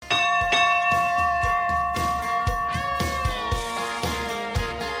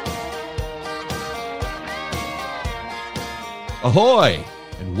Ahoy,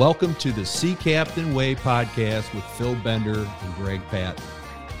 and welcome to the Sea Captain Way podcast with Phil Bender and Greg Patton,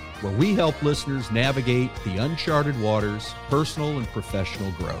 where we help listeners navigate the uncharted waters, personal and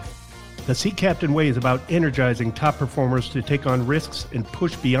professional growth. The Sea Captain Way is about energizing top performers to take on risks and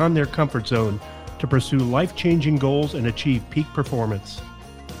push beyond their comfort zone to pursue life-changing goals and achieve peak performance.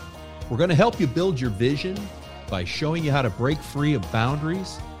 We're going to help you build your vision by showing you how to break free of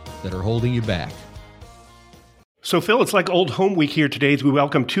boundaries that are holding you back. So, Phil, it's like old home week here today as we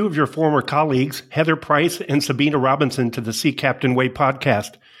welcome two of your former colleagues, Heather Price and Sabine Robinson, to the Sea Captain Way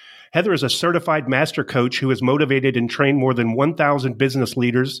podcast. Heather is a certified master coach who has motivated and trained more than 1,000 business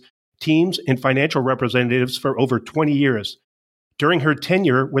leaders, teams, and financial representatives for over 20 years. During her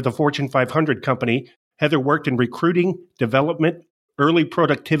tenure with a Fortune 500 company, Heather worked in recruiting, development, early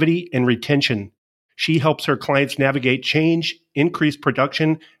productivity, and retention. She helps her clients navigate change, increase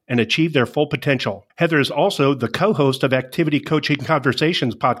production, and achieve their full potential. Heather is also the co-host of Activity Coaching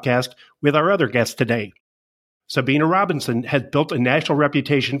Conversations podcast with our other guest today. Sabine Robinson has built a national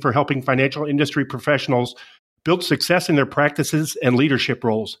reputation for helping financial industry professionals build success in their practices and leadership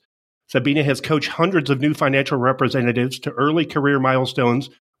roles. Sabine has coached hundreds of new financial representatives to early career milestones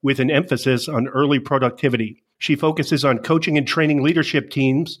with an emphasis on early productivity. She focuses on coaching and training leadership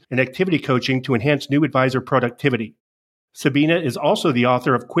teams and activity coaching to enhance new advisor productivity. Sabine is also the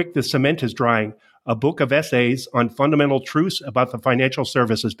author of Quick the Cement is Drying, a book of essays on fundamental truths about the financial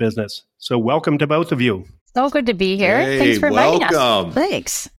services business. So welcome to both of you. So good to be here. Hey, thanks for inviting us. welcome.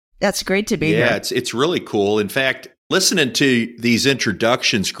 Thanks. That's great to be here. Yeah, it's really cool. In fact, listening to these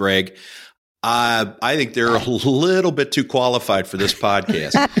introductions, Greg, I think they're a little bit too qualified for this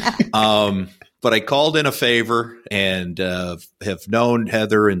podcast. But I called in a favor and have known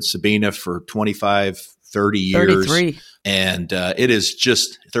Heather and Sabine for 25, 30 years. 33. And it is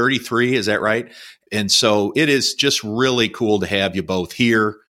just 33, is that right? And so it is just really cool to have you both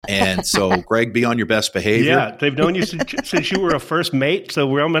here. And so, Greg, be on your best behavior. Yeah, they've known you since you were a first mate, so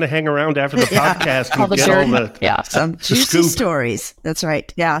we're all going to hang around after the podcast All and the get all the Some juicy scoop. stories. That's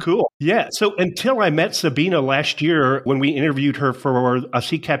right. Yeah. Cool. Yeah. So until I met Sabine last year when we interviewed her for a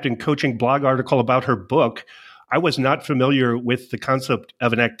Sea Captain coaching blog article about her book, I was not familiar with the concept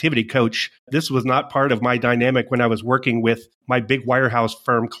of an activity coach. This was not part of my dynamic when I was working with my big wirehouse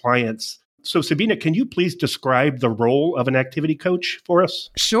firm clients. So Sabine, can you please describe the role of an activity coach for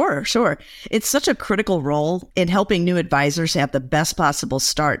us? Sure. It's such a critical role in helping new advisors have the best possible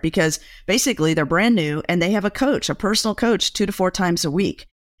start because basically they're brand new and they have a coach, a personal coach 2 to 4 times a week.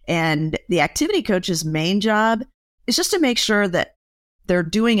 And the activity coach's main job is just to make sure that they're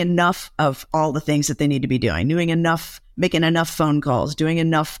doing enough of all the things that they need to be doing, making enough phone calls, doing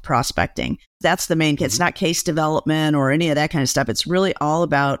enough prospecting. That's the main, it's not case development or any of that kind of stuff. It's really all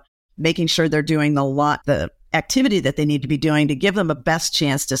about making sure they're doing the activity that they need to be doing to give them a best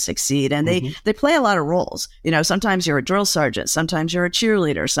chance to succeed. And they play a lot of roles. You know, sometimes you're a drill sergeant, sometimes you're a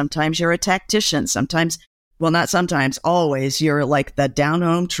cheerleader, sometimes you're a tactician, always you're like the down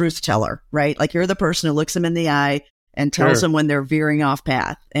home truth teller, right? Like you're the person who looks them in the eye and tells them when they're veering off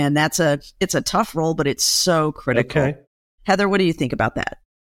path. And it's a tough role, but it's so critical. Okay. Heather, what do you think about that?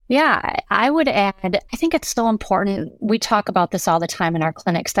 Yeah, I would add, I think it's so important. We talk about this all the time in our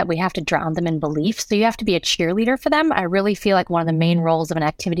clinics that we have to drown them in belief. So you have to be a cheerleader for them. I really feel like one of the main roles of an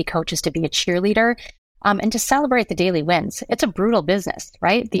activity coach is to be a cheerleader and to celebrate the daily wins. It's a brutal business,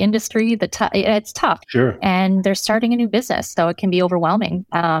 right? The industry, it's tough. Sure. And they're starting a new business, so it can be overwhelming.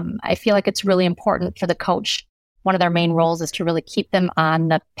 I feel like it's really important for the coach. One of their main roles is to really keep them on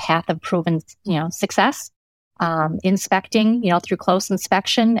the path of proven, success. Inspecting, through close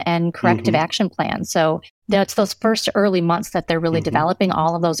inspection and corrective action plans. So that's those first early months that they're really developing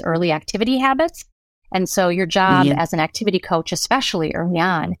all of those early activity habits. And so your job as an activity coach, especially early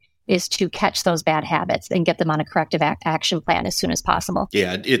on, is to catch those bad habits and get them on a corrective action plan as soon as possible.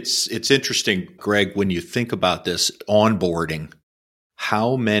 Yeah, it's interesting, Greg, when you think about this onboarding,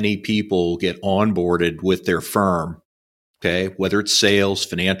 how many people get onboarded with their firm, okay, whether it's sales,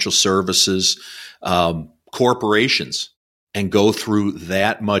 financial services, corporations, and go through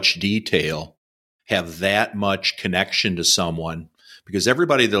that much detail, have that much connection to someone, because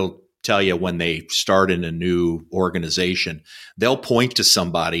everybody, they'll tell you when they start in a new organization, they'll point to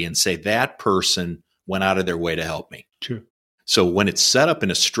somebody and say, that person went out of their way to help me. True. So when it's set up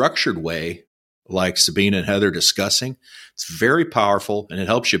in a structured way, like Sabine and Heather discussing, it's very powerful and it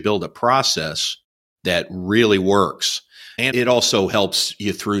helps you build a process that really works. And it also helps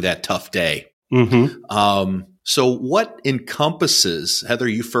you through that tough day. So what encompasses, Heather,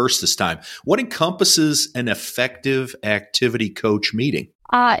 you first this time, what encompasses an effective activity coach meeting?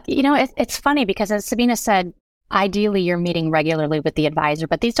 It's funny because as Sabina said, Ideally, you're meeting regularly with the advisor,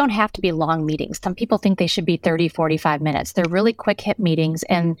 but these don't have to be long meetings. Some people think they should be 30, 45 minutes. They're really quick hit meetings.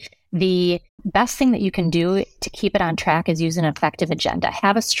 And the best thing that you can do to keep it on track is use an effective agenda.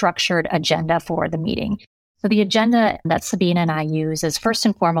 Have a structured agenda for the meeting. So the agenda that Sabine and I use is first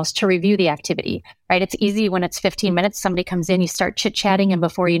and foremost to review the activity, right? It's easy when it's 15 minutes, somebody comes in, you start chit-chatting, and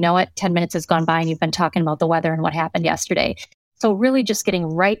before you know it, 10 minutes has gone by and you've been talking about the weather and what happened yesterday. So really just getting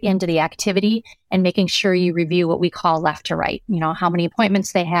right into the activity and making sure you review what we call left to right, how many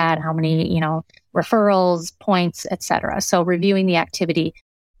appointments they had, how many, referrals, points, et cetera. So reviewing the activity.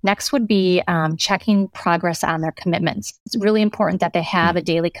 Next would be checking progress on their commitments. It's really important that they have a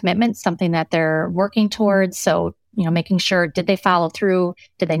daily commitment, something that they're working towards. So, making sure, did they follow through?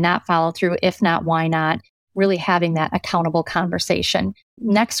 Did they not follow through? If not, why not? Really having that accountable conversation.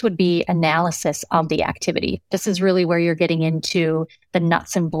 Next would be analysis of the activity. This is really where you're getting into the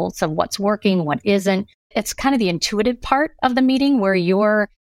nuts and bolts of what's working, what isn't. It's kind of the intuitive part of the meeting where you're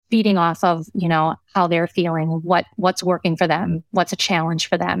feeding off of, how they're feeling, what's working for them, what's a challenge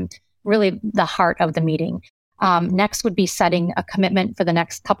for them, really the heart of the meeting. Next would be setting a commitment for the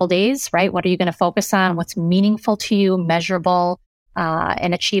next couple days, right? What are you going to focus on? What's meaningful to you, measurable,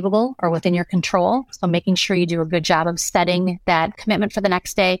 and achievable or within your control. So making sure you do a good job of setting that commitment for the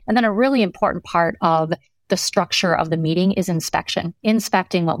next day. And then a really important part of the structure of the meeting is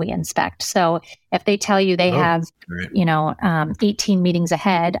inspecting what we inspect. So if they tell you they have, 18 meetings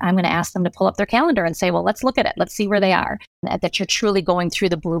ahead, I'm going to ask them to pull up their calendar and say, well, let's look at it. Let's see where they are. That you're truly going through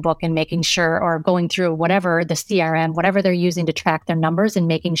the blue book and making sure, or going through whatever the CRM, whatever they're using to track their numbers, and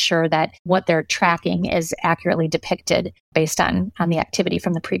making sure that what they're tracking is accurately depicted based on the activity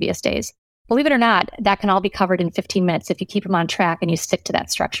from the previous days. Believe it or not, that can all be covered in 15 minutes if you keep them on track and you stick to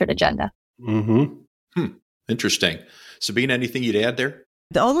that structured agenda. Mm-hmm. Interesting. Sabine, anything you'd add there?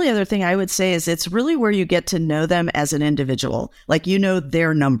 The only other thing I would say is it's really where you get to know them as an individual. Like,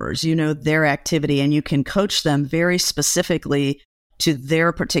 their numbers, their activity, and you can coach them very specifically to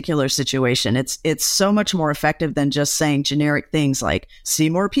their particular situation. It's so much more effective than just saying generic things like see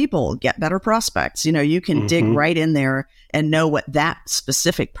more people, get better prospects. You can dig right in there and know what that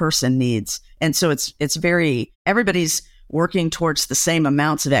specific person needs. And so everybody's working towards the same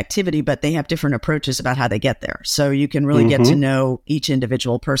amounts of activity, but they have different approaches about how they get there. So you can really get to know each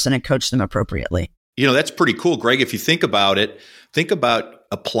individual person and coach them appropriately. That's pretty cool, Greg. If you think about it, think about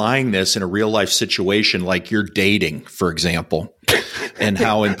applying this in a real life situation like you're dating, for example, and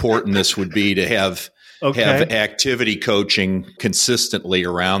how important this would be to have activity coaching consistently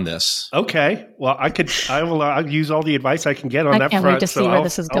around this. Okay. Well, I'll use all the advice I can get on that front. I can't wait to see where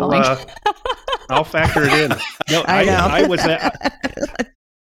this is going. I'll factor it in. No, I was.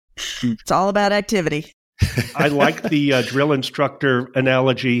 It's all about activity. I like the drill instructor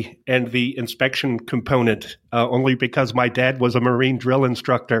analogy and the inspection component, only because my dad was a Marine drill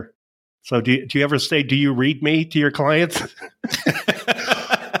instructor. So do you ever say, "Do you read me?" to your clients?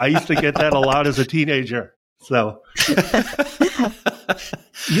 I used to get that a lot as a teenager. So,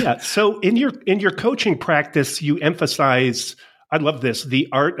 yeah. So in your coaching practice, you emphasize, I love this, the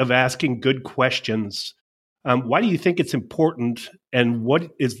art of asking good questions. Why do you think it's important, and what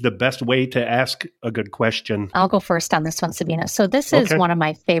is the best way to ask a good question? I'll go first on this one, Sabina. So this is one of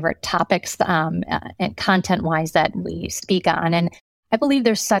my favorite topics and content-wise that we speak on. And I believe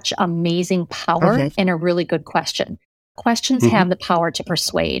there's such amazing power in a really good question. Questions have the power to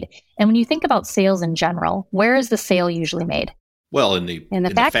persuade. And when you think about sales in general, where is the sale usually made? Well, in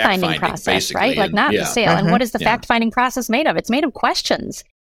the fact-finding process, right? Like not the sale. And what is the fact-finding process made of? It's made of questions.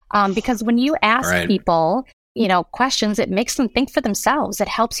 Because when you ask people, questions, it makes them think for themselves. It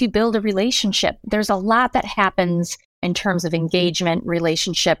helps you build a relationship. There's a lot that happens in terms of engagement,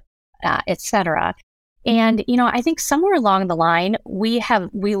 relationship, et cetera. And, I think somewhere along the line, we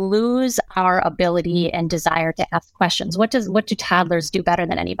lose our ability and desire to ask questions. What do toddlers do better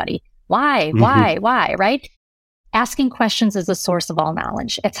than anybody? Why, right? Asking questions is the source of all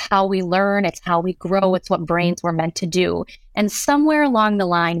knowledge. It's how we learn. It's how we grow. It's what brains were meant to do. And somewhere along the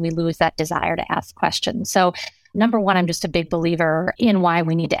line, we lose that desire to ask questions. So number one, I'm just a big believer in why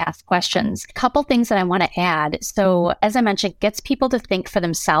we need to ask questions. A couple things that I want to add. So as I mentioned, it gets people to think for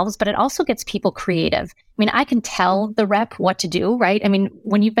themselves, but it also gets people creative. I mean, I can tell the rep what to do, right? I mean,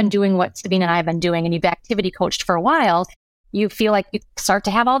 when you've been doing what Sabine and I have been doing and you've activity coached for a while, you feel like you start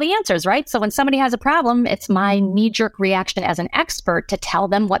to have all the answers, right? So when somebody has a problem, it's my knee-jerk reaction as an expert to tell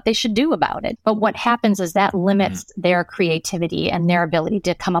them what they should do about it. But what happens is that limits their creativity and their ability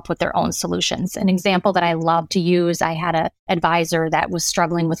to come up with their own solutions. An example that I love to use, I had an advisor that was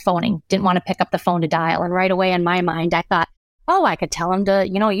struggling with phoning, didn't want to pick up the phone to dial. And right away in my mind, I thought, Oh, I could tell him to,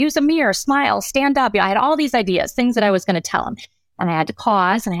 use a mirror, smile, stand up. I had all these ideas, things that I was going to tell him. And I had to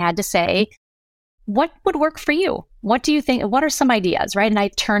pause and I had to say, what would work for you? What do you think? What are some ideas, right? And I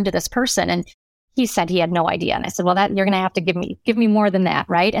turned to this person and he said he had no idea. And I said, well, you're going to have to give me more than that,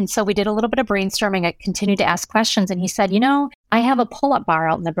 right? And so we did a little bit of brainstorming. I continued to ask questions. And he said, I have a pull-up bar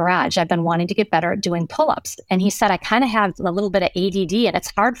out in the garage. I've been wanting to get better at doing pull-ups. And he said, I kind of have a little bit of ADD and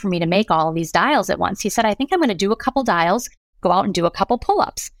it's hard for me to make all of these dials at once. He said, I think I'm going to do a couple dials, go out and do a couple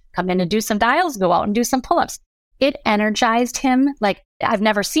pull-ups, come in and do some dials, go out and do some pull-ups. It energized him like I've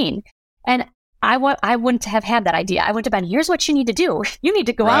never seen. And I wouldn't have had that idea. I would have been, here's what you need to do. You need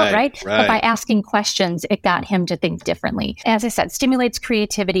to go out, right? But by asking questions, it got him to think differently. As I said, stimulates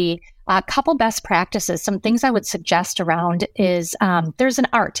creativity. A couple best practices, some things I would suggest around is there's an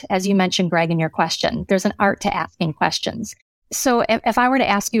art, as you mentioned, Greg, in your question. There's an art to asking questions. So if I were to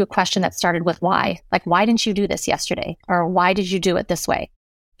ask you a question that started with why, like, why didn't you do this yesterday? Or why did you do it this way?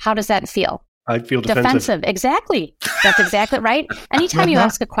 How does that feel? I'd feel defensive. Exactly. That's exactly right. Anytime you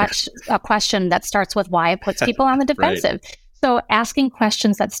ask a question that starts with why, it puts people on the defensive. Right. So asking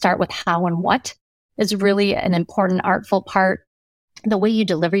questions that start with how and what is really an important artful part. The way you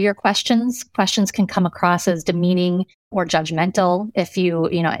deliver your questions can come across as demeaning or judgmental if you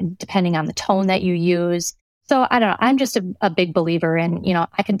depending on the tone that you use. So I don't know. I'm just a big believer in,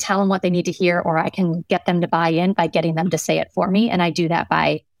 I can tell them what they need to hear, or I can get them to buy in by getting them to say it for me. And I do that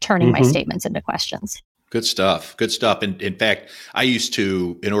by turning my statements into questions. Good stuff. Good stuff. And in fact, I used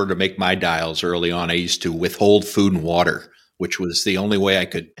to, in order to make my dials early on, I used to withhold food and water, which was the only way I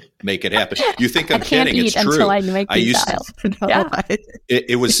could make it happen. You think I'm kidding? It's true. Until I make these dials.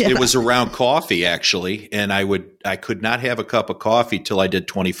 It was around coffee actually, and I could not have a cup of coffee till I did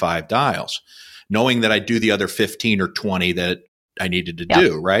 25 dials, knowing that I'd do the other 15 or 20 that I needed to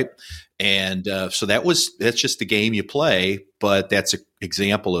do, right? And so that's just the game you play, but that's an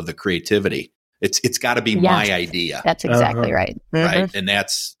example of the creativity. It's got to be my idea. That's exactly right. Right. And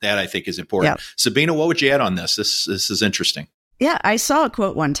that I think is important. Yeah. Sabina, what would you add on this? This is interesting. Yeah, I saw a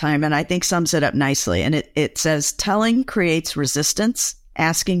quote one time and I think sums it up nicely. And it says, telling creates resistance,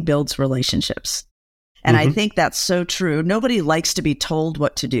 asking builds relationships. And I think that's so true. Nobody likes to be told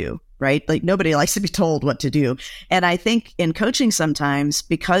what to do, right? Like nobody likes to be told what to do. And I think in coaching sometimes,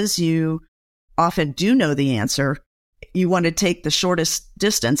 because you often do know the answer, you want to take the shortest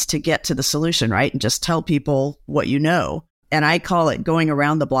distance to get to the solution, right? And just tell people what you know. And I call it going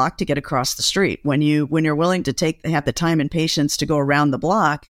around the block to get across the street. When you're willing to have the time and patience to go around the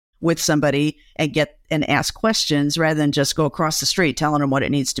block with somebody and ask questions rather than just go across the street telling them what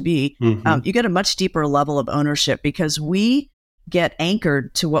it needs to be, you get a much deeper level of ownership because we get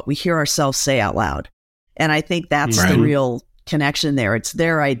anchored to what we hear ourselves say out loud. And I think that's the real connection there. It's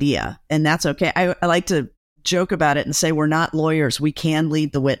their idea, and that's okay. I like to joke about it and say we're not lawyers. We can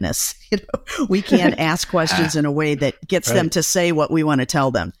lead the witness. We can ask questions in a way that gets them to say what we want to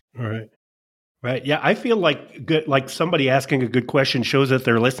tell them. Right. Yeah, I feel like somebody asking a good question shows that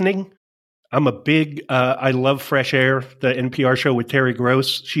they're listening. I'm a big, I love Fresh Air, the NPR show with Terry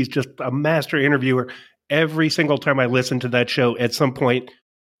Gross. She's just a master interviewer. Every single time I listen to that show, at some point,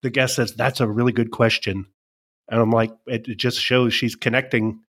 the guest says, that's a really good question. And I'm like, it just shows she's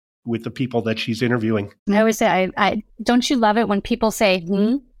connecting with the people that she's interviewing. I always say, I don't you love it when people say,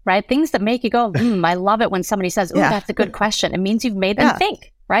 right? Things that make you go, I love it when somebody says, that's a good question. It means you've made them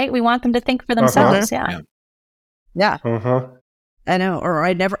think, right? We want them to think for themselves. Yeah. I know. Or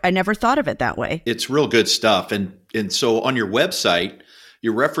I never thought of it that way. It's real good stuff. And so on your website,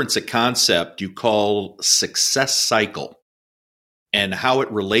 you reference a concept you call success cycle and how it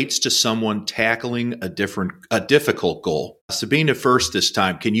relates to someone tackling a difficult goal. Sabina, first this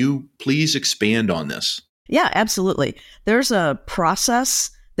time, can you please expand on this? Yeah, absolutely. There's a process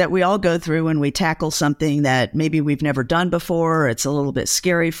that we all go through when we tackle something that maybe we've never done before. It's a little bit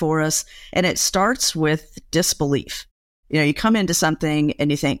scary for us. And it starts with disbelief. You come into something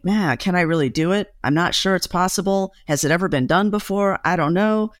and you think, man, can I really do it? I'm not sure it's possible. Has it ever been done before? I don't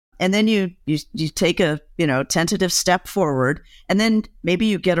know. And then you take a, tentative step forward, and then maybe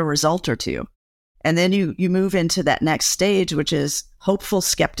you get a result or two. And then you move into that next stage, which is hopeful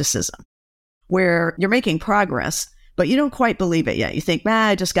skepticism, where you're making progress, but you don't quite believe it yet. You think,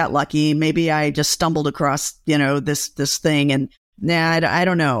 I just got lucky. Maybe I just stumbled across, this thing, and I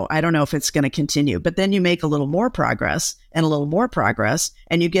don't know. I don't know if it's going to continue. But then you make a little more progress and a little more progress,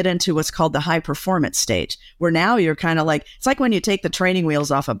 and you get into what's called the high performance stage, where now you're kind of like, it's like when you take the training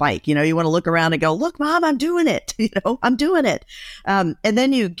wheels off a bike. You want to look around and go, look, Mom, I'm doing it. I'm doing it. And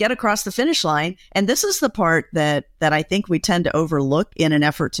then you get across the finish line. And this is the part that I think we tend to overlook in an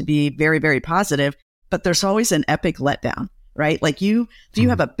effort to be very, very positive. But there's always an epic letdown. right? Like if you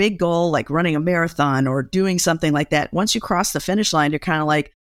have a big goal, like running a marathon or doing something like that, once you cross the finish line, you're kind of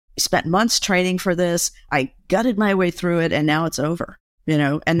like, I spent months training for this. I gutted my way through it and now it's over,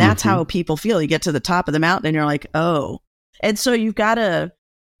 and that's how people feel. You get to the top of the mountain and you're like, oh, and so you got to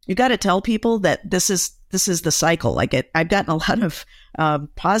tell people that this is the cycle. Like I've gotten a lot of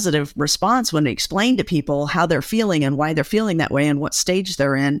positive response when they explain to people how they're feeling and why they're feeling that way and what stage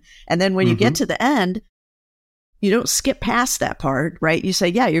they're in. And then when you get to the end, you don't skip past that part, right? You say,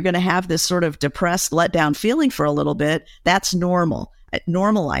 yeah, you're going to have this sort of depressed, let down feeling for a little bit. That's normal.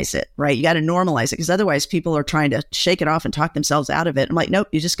 Normalize it, right? You got to normalize it because otherwise people are trying to shake it off and talk themselves out of it. I'm like, nope,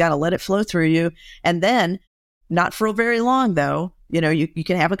 you just got to let it flow through you. And then not for very long though, you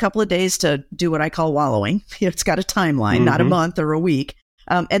can have a couple of days to do what I call wallowing. It's got a timeline, not a month or a week.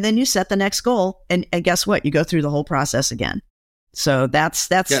 And then you set the next goal and guess what? You go through the whole process again. So that's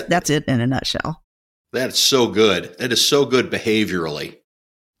it in a nutshell. That's so good. That is so good behaviorally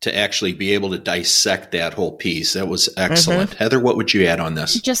to actually be able to dissect that whole piece. That was excellent. Heather, what would you add on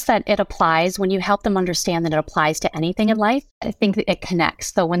this? Just that it applies when you help them understand that it applies to anything in life. I think that it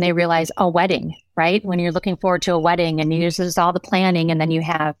connects. So when they realize a wedding, right? When you're looking forward to a wedding and there's all the planning and then you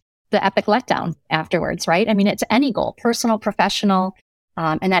have the epic letdown afterwards, right? I mean, it's any goal, personal, professional,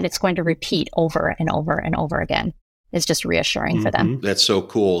 and that it's going to repeat over and over and over again. Is just reassuring for them. That's so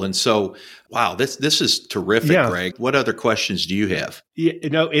cool. And so, wow, this is terrific, Greg. What other questions do you have?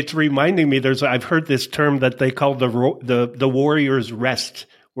 It's reminding me, I've heard this term that they call the warrior's rest,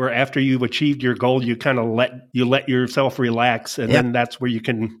 where after you've achieved your goal, you kind of let yourself relax. And then that's where you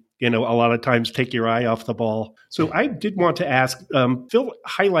can, a lot of times take your eye off the ball. So I did want to ask, Phil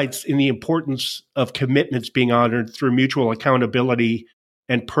highlights in the importance of commitments being honored through mutual accountability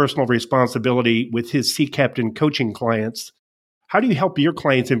and personal responsibility with his Sea Captain coaching clients. How do you help your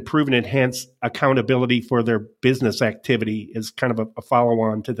clients improve and enhance accountability for their business activity is kind of a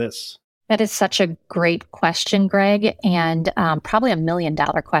follow-on to this? That is such a great question, Greg, and probably $1 million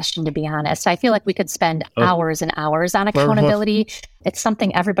question, to be honest. I feel like we could spend hours and hours on accountability. It's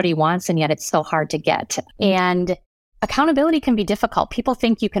something everybody wants, and yet it's so hard to get. And accountability can be difficult. People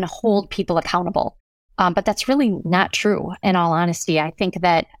think you can hold people accountable. But that's really not true. In all honesty, I think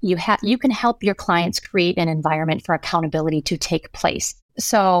that you can help your clients create an environment for accountability to take place.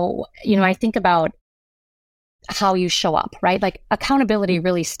 So, I think about how you show up, right? Like accountability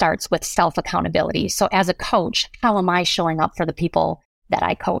really starts with self-accountability. So as a coach, how am I showing up for the people that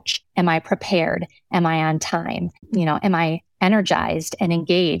I coach? Am I prepared? Am I on time? Am I energized and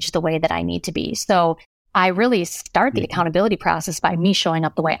engaged the way that I need to be? So I really start the accountability process by me showing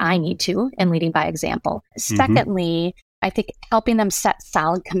up the way I need to and leading by example. Secondly, I think helping them set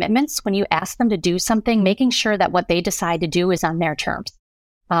solid commitments when you ask them to do something, making sure that what they decide to do is on their terms.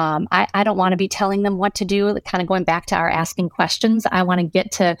 I don't want to be telling them what to do, kind of going back to our asking questions. I want to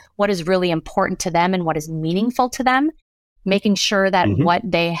get to what is really important to them and what is meaningful to them, making sure that what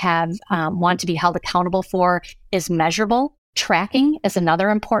they have want to be held accountable for is measurable. Tracking is another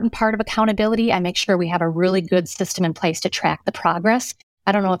important part of accountability. I make sure we have a really good system in place to track the progress.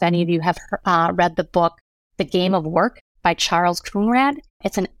 I don't know if any of you have read the book, The Game of Work by Charles Coonrad.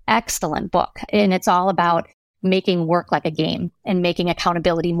 It's an excellent book, and it's all about making work like a game and making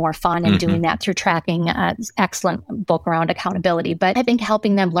accountability more fun and doing that through tracking. Excellent book around accountability. But I think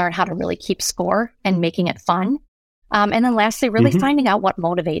helping them learn how to really keep score and making it fun. And then lastly, really finding out what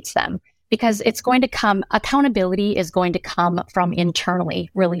motivates them. Because accountability is going to come from internally,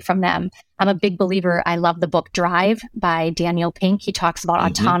 really from them. I'm a big believer. I love the book Drive by Daniel Pink. He talks about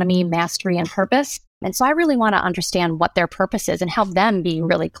autonomy, mastery, and purpose. And so I really want to understand what their purpose is and help them be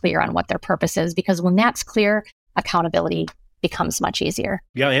really clear on what their purpose is. Because when that's clear, accountability becomes much easier.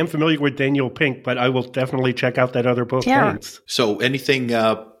 Yeah, I am familiar with Daniel Pink, but I will definitely check out that other book. Yeah. Thanks. So anything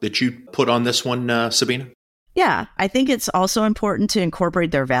that you put on this one, Sabine? Yeah, I think it's also important to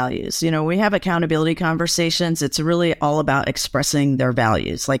incorporate their values. We have accountability conversations. It's really all about expressing their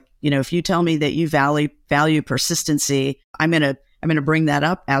values. Like, if you tell me that you value persistency, I'm going to bring that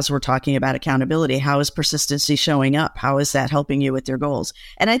up as we're talking about accountability. How is persistency showing up? How is that helping you with your goals?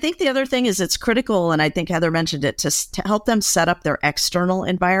 And I think the other thing is it's critical, and I think Heather mentioned it, to help them set up their external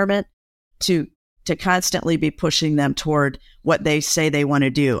environment to constantly be pushing them toward what they say they want to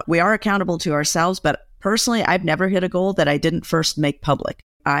do. We are accountable to ourselves, but personally, I've never hit a goal that I didn't first make public.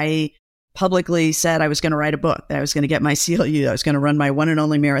 I publicly said I was going to write a book, that I was going to get my CLU, I was going to run my one and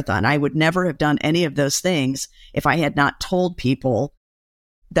only marathon. I would never have done any of those things if I had not told people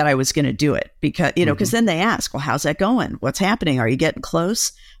that I was going to do it. Because, because then they ask, well, how's that going? What's happening? Are you getting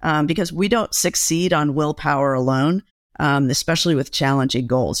close? Because we don't succeed on willpower alone, especially with challenging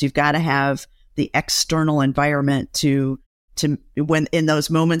goals. You've got to have the external environment to to when in those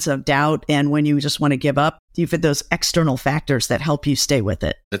moments of doubt and when you just want to give up? You've had those external factors that help you stay with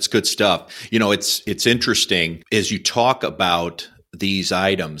it. That's good stuff. It's interesting as you talk about these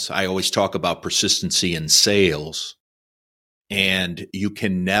items. I always talk about persistency in sales, and you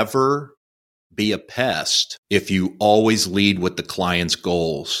can never be a pest if you always lead with the client's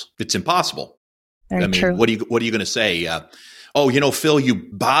goals. It's impossible. Very true. What are you going to say? Phil, you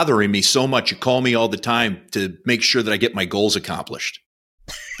bothering me so much. You call me all the time to make sure that I get my goals accomplished.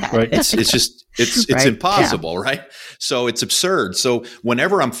 Right. It's Right. impossible, right? So it's absurd. So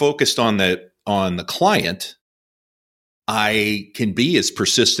whenever I'm focused on the client, I can be as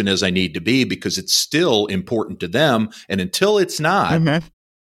persistent as I need to be because it's still important to them. And until it's not,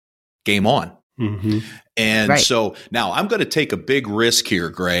 game on. Mm-hmm. And so now I'm going to take a big risk here,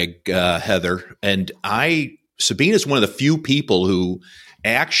 Greg, Heather, and Sabine is one of the few people who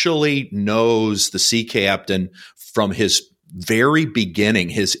actually knows the sea captain from his very beginning,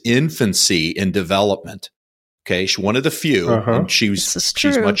 his infancy in development. Okay, she's one of the few. And she's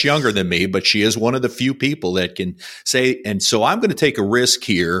much younger than me, but she is one of the few people that can say. And so I'm going to take a risk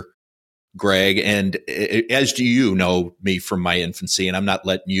here, Greg, and as do you know me from my infancy, and I'm not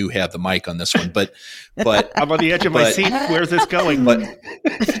letting you have the mic on this one, but I'm on the edge of my seat. Where's this going? But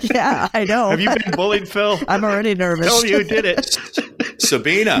yeah, I know. Have you been bullied, Phil? I'm already nervous. Tell you did it.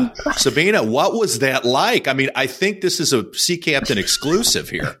 Sabina, what was that like? I mean, I think this is a Sea Captain exclusive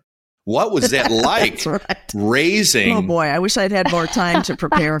here. What was that like? Raising? Oh boy, I wish I'd had more time to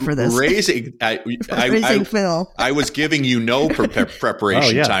prepare for this. Raising Phil. I was giving you no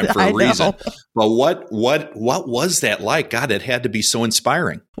preparation time for a reason. But what was that like? God, it had to be so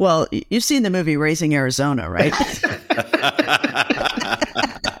inspiring. Well, you've seen the movie Raising Arizona, right?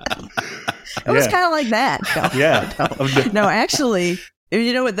 It was kind of like that. No, actually.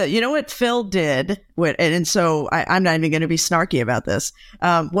 You know what Phil did, and so I'm not even going to be snarky about this.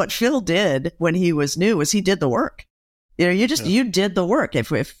 What Phil did when he was new was he did the work. You did the work.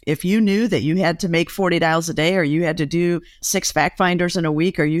 If you knew that you had to make 40 dials a day, or you had to do 6 fact finders in a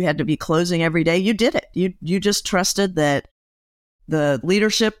week, or you had to be closing every day, you did it. You just trusted that the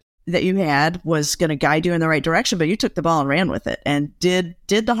leadership that you had was going to guide you in the right direction, but you took the ball and ran with it and did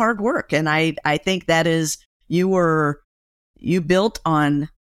the hard work. And I think that is you built on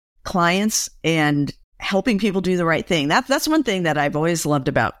clients and helping people do the right thing. That's one thing that I've always loved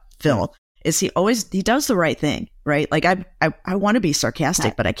about Phil is he does the right thing, right? Like I want to be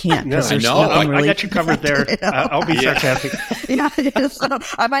sarcastic, but I can't. No, I know. I got you covered there. I'll be sarcastic. So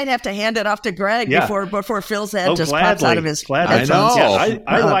I might have to hand it off to Greg before Phil's head just pops out of his. I know. Yeah,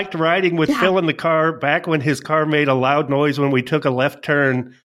 I liked riding with Phil in the car back when his car made a loud noise when we took a left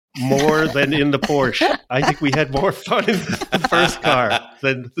turn. More than in the Porsche. I think we had more fun in the first car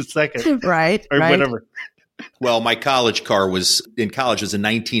than the second. Right. Or whatever. Well, my college car was a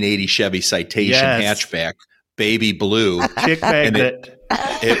 1980 Chevy Citation hatchback, baby blue. Chick magnet.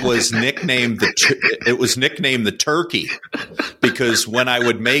 It was nicknamed the Turkey because when I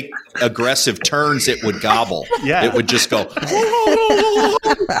would make aggressive turns, it would gobble. Yeah. It would just go.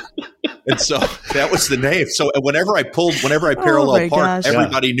 And so that was the name. So whenever I parallel parked,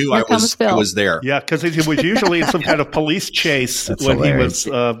 everybody knew I was there. Yeah, because it was usually some kind of police chase when hilarious.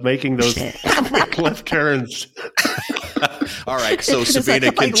 He was making those left turns. All right, so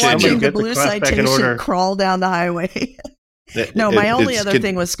Sabina, continue. The blue Citation crawl down the highway. My only other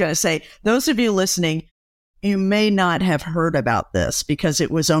thing was going to say, those of you listening, you may not have heard about this because it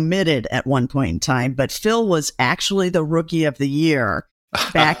was omitted at one point in time, but Phil was actually the Rookie of the Year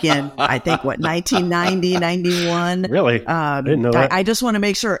back in, I think, 1990, 91. Really? I didn't know that. I just want to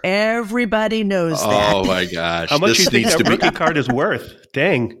make sure everybody knows that. Oh my gosh. How much do you think that rookie card is worth?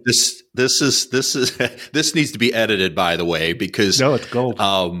 Dang. This needs to be edited, by the way, because no, it's gold.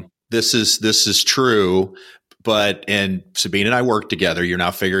 This is true. And Sabine and I worked together. You're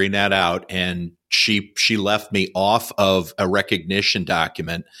now figuring that out. And she left me off of a recognition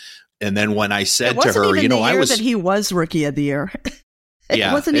document. And then when I said to her, I was that he was Rookie of the Year. It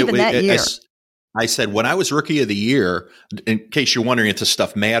wasn't even that year. I said, when I was Rookie of the Year, in case you're wondering if this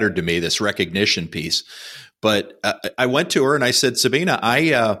stuff mattered to me, this recognition piece. But I went to her and I said, Sabina,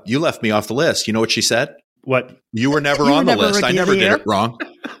 you left me off the list. You know what she said? What? You were never on the list. I never did it wrong.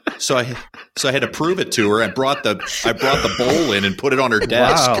 So I had to prove it to her. I brought the bowl in and put it on her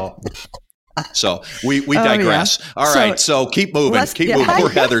desk. Wow. So we digress. Yeah. All right. So keep moving. Keep moving. Poor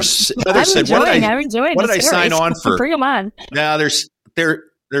Heather. Heather said, I'm enjoying what did I sign on for? Bring them on. Now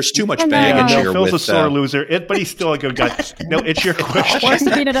There's too much baggage here. Phil's with, a sore loser, but he's still a good guy. No, it's your question. Or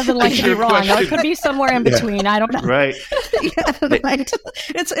Sabine doesn't like to be wrong. Or it could be somewhere in between. I don't know. Right. Right.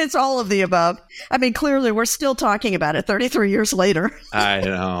 It's all of the above. I mean, clearly, we're still talking about it 33 years later. I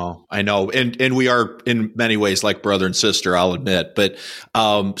know. And we are in many ways like brother and sister, I'll admit. But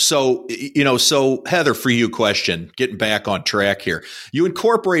so Heather, for you, question, getting back on track here. You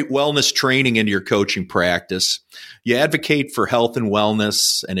incorporate wellness training into your coaching practice. You advocate for health and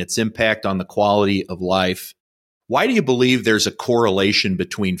wellness and its impact on the quality of life. Why do you believe there's a correlation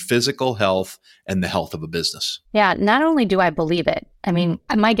between physical health and the health of a business? Yeah, not only do I believe it, I mean,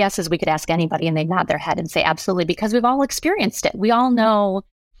 my guess is we could ask anybody and they'd nod their head and say absolutely, because we've all experienced it. We all know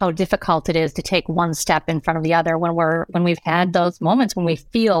how difficult it is to take one step in front of the other when we've had those moments when we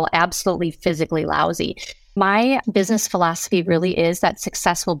feel absolutely physically lousy. My business philosophy really is that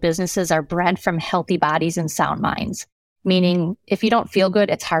successful businesses are bred from healthy bodies and sound minds. Meaning, if you don't feel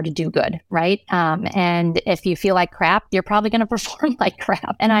good, it's hard to do good, right? And if you feel like crap, you're probably going to perform like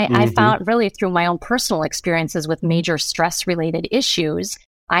crap. And I found really through my own personal experiences with major stress-related issues,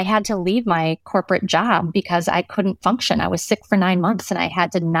 I had to leave my corporate job because I couldn't function. I was sick for 9 months and I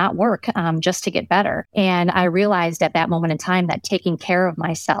had to not work just to get better. And I realized at that moment in time that taking care of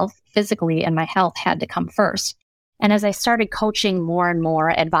myself physically and my health had to come first. And as I started coaching more and more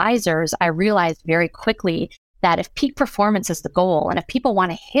advisors, I realized very quickly that if peak performance is the goal, and if people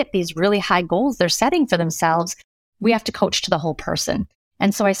want to hit these really high goals they're setting for themselves, we have to coach to the whole person.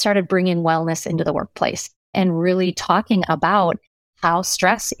 And so I started bringing wellness into the workplace and really talking about how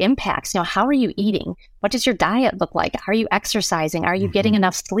stress impacts, how are you eating? What does your diet look like? Are you exercising? Are you getting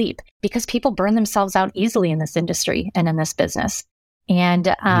enough sleep? Because people burn themselves out easily in this industry and in this business.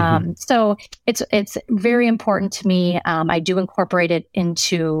 And so it's very important to me. I do incorporate it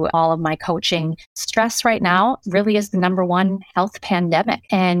into all of my coaching. Stress right now really is the number one health pandemic.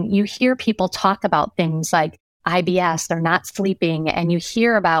 And you hear people talk about things like IBS, they're not sleeping. And you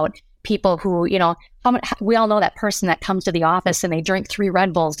hear about people who, we all know that person that comes to the office and they drink 3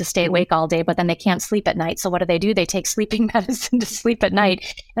 Red Bulls to stay awake all day, but then they can't sleep at night. So what do? They take sleeping medicine to sleep at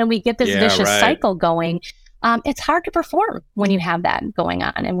night. And we get this vicious cycle going. It's hard to perform when you have that going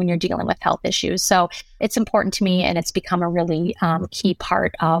on and when you're dealing with health issues. So it's important to me, and it's become a really key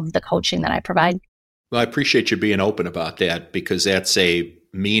part of the coaching that I provide. Well, I appreciate you being open about that, because that's a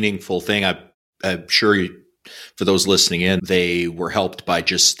meaningful thing. I'm sure for those listening in, they were helped by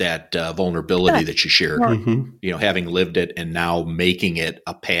just that vulnerability that you shared, having lived it and now making it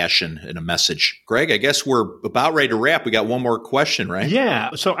a passion and a message. Greg, I guess we're about ready to wrap. We got one more question, right? Yeah.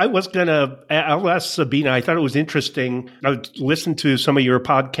 So I'll ask Sabine. I thought it was interesting. I listened to some of your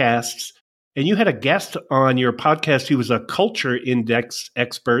podcasts, and you had a guest on your podcast who was a culture index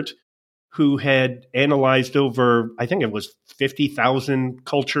expert who had analyzed over, I think it was 50,000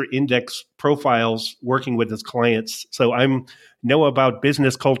 culture index profiles working with his clients. So I know about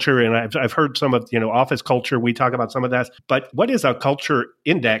business culture, and I've heard some of, office culture. We talk about some of that. But what is a culture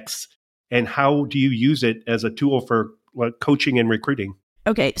index, and how do you use it as a tool for coaching and recruiting?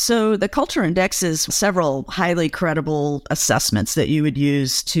 Okay, so the culture index is several highly credible assessments that you would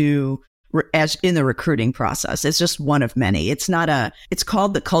use as in the recruiting process. It's just one of many. It's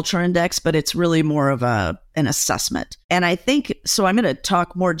called the culture index, but it's really more of an assessment. And I think, so I'm going to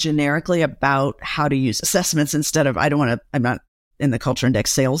talk more generically about how to use assessments instead of, I'm not in the culture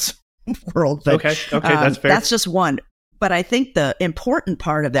index sales world. But, okay, that's fair. That's just one. But I think the important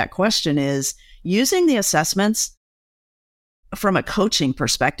part of that question is using the assessments from a coaching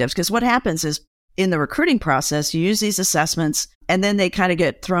perspective. Because what happens is in the recruiting process, you use these assessments and then they kind of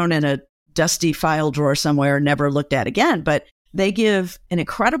get thrown in a dusty file drawer somewhere, never looked at again, but they give an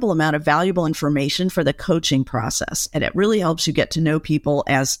incredible amount of valuable information for the coaching process. And it really helps you get to know people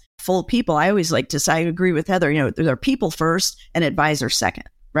as full people. I always like to say, I agree with Heather, there are people first and advisors second,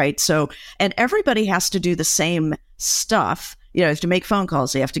 right? So, and everybody has to do the same stuff. You have to make phone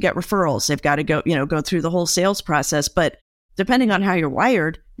calls. They have to get referrals. They've got to go through the whole sales process. But depending on how you're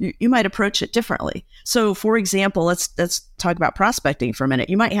wired, you might approach it differently. So, for example, let's talk about prospecting for a minute.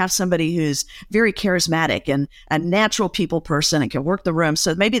 You might have somebody who's very charismatic and a natural people person and can work the room.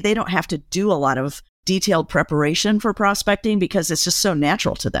 So maybe they don't have to do a lot of detailed preparation for prospecting because it's just so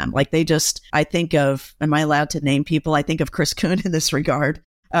natural to them. Like I think of, am I allowed to name people? I think of Chris Kuhn in this regard,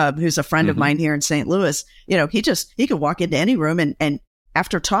 who's a friend of mine here in St. Louis. He could walk into any room and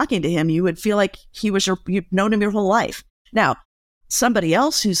after talking to him, you would feel like you've known him your whole life. Now, somebody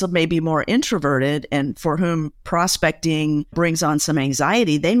else who's maybe more introverted and for whom prospecting brings on some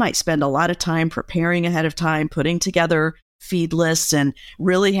anxiety, they might spend a lot of time preparing ahead of time, putting together feed lists and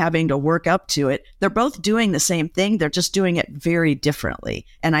really having to work up to it. They're both doing the same thing. They're just doing it very differently.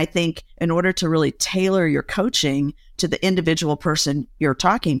 And I think in order to really tailor your coaching to the individual person you're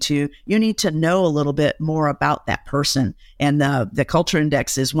talking to, you need to know a little bit more about that person. And the Culture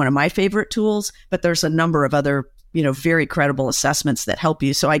Index is one of my favorite tools, but there's a number of other very credible assessments that help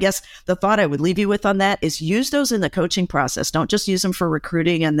you. So I guess the thought I would leave you with on that is use those in the coaching process. Don't just use them for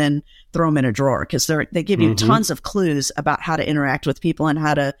recruiting and then throw them in a drawer, because they give you tons of clues about how to interact with people and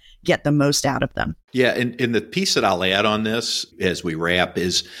how to get the most out of them. Yeah. And the piece that I'll add on this as we wrap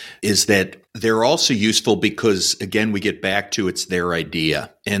is that they're also useful because, again, we get back to it's their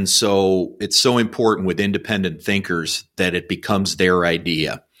idea. And so it's so important with independent thinkers that it becomes their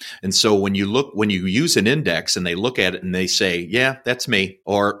idea. And so when you use an index and they look at it and they say, yeah, that's me,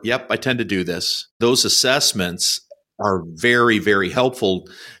 or yep, I tend to do this, those assessments are very, very helpful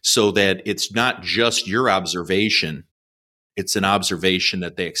so that it's not just your observation. It's an observation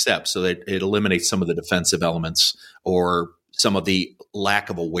that they accept, so that it eliminates some of the defensive elements or some of the lack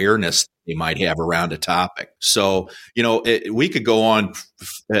of awareness they might have around a topic. So, we could go on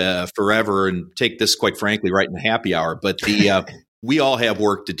forever and take this, quite frankly, right in the happy hour, but we all have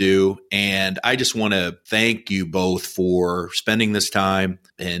work to do. And I just want to thank you both for spending this time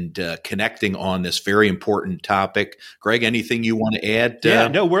and connecting on this very important topic. Greg, anything you want to add?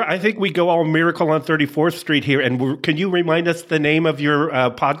 I think we go all Miracle on 34th Street here. And can you remind us the name of your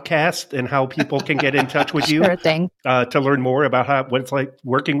podcast and how people can get in touch with you? Sure thing. To learn more about what it's like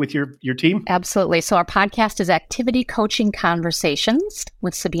working with your team? Absolutely. So our podcast is Activity Coaching Conversations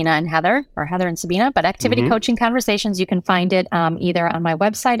with Sabine and Heather, or Heather and Sabine, but Activity Coaching Conversations, you can find it either on my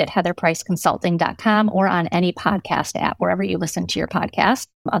website at heatherpriceconsulting.com or on any podcast app, wherever you listen to your podcast.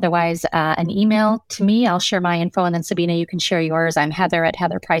 Otherwise, an email to me, I'll share my info, and then Sabine, you can share yours. I'm Heather at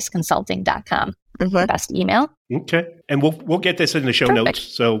heatherpriceconsulting.com. Best email. Okay. And we'll get this in the show notes.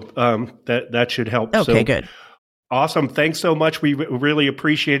 So that should help. Okay, good. Awesome. Thanks so much. We really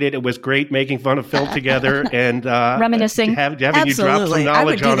appreciate it. It was great making fun of Phil together and reminiscing. Having you drop some knowledge on us. I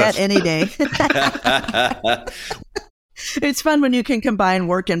would do that any day. It's fun when you can combine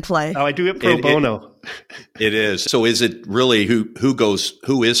work and play. Oh, I do it pro bono. It is. So is it really who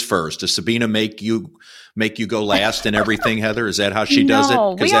is first? Does Sabine make you go last in everything, Heather? Is that how she does it?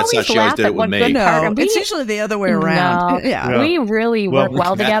 Because that's how she always did it with me. No, it's usually the other way around. No, yeah. We really work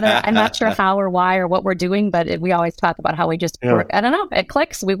well together. I'm not sure how or why or what we're doing, but we always talk about how we just work. I don't know. It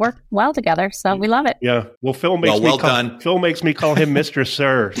clicks. We work well together, so we love it. Yeah. Well, Phil makes me call him Mr.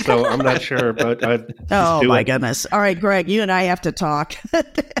 Sir, so I'm not sure, but oh my goodness. All right, Greg, you and I have to talk.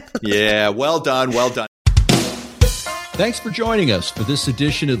 Yeah. Well done. Well done. Thanks for joining us for this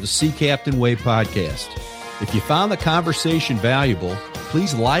edition of the Sea Captain Way podcast. If you found the conversation valuable,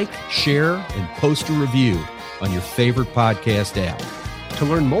 please like, share, and post a review on your favorite podcast app. To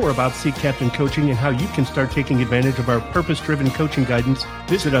learn more about Sea Captain Coaching and how you can start taking advantage of our purpose-driven coaching guidance,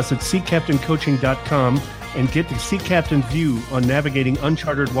 visit us at seacaptainccoaching.com and get the Sea Captain view on navigating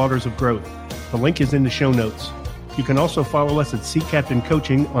uncharted waters of growth. The link is in the show notes. You can also follow us at Sea Captain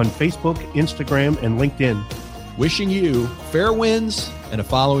Coaching on Facebook, Instagram, and LinkedIn. Wishing you fair winds and a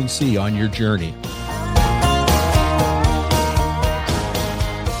following sea on your journey.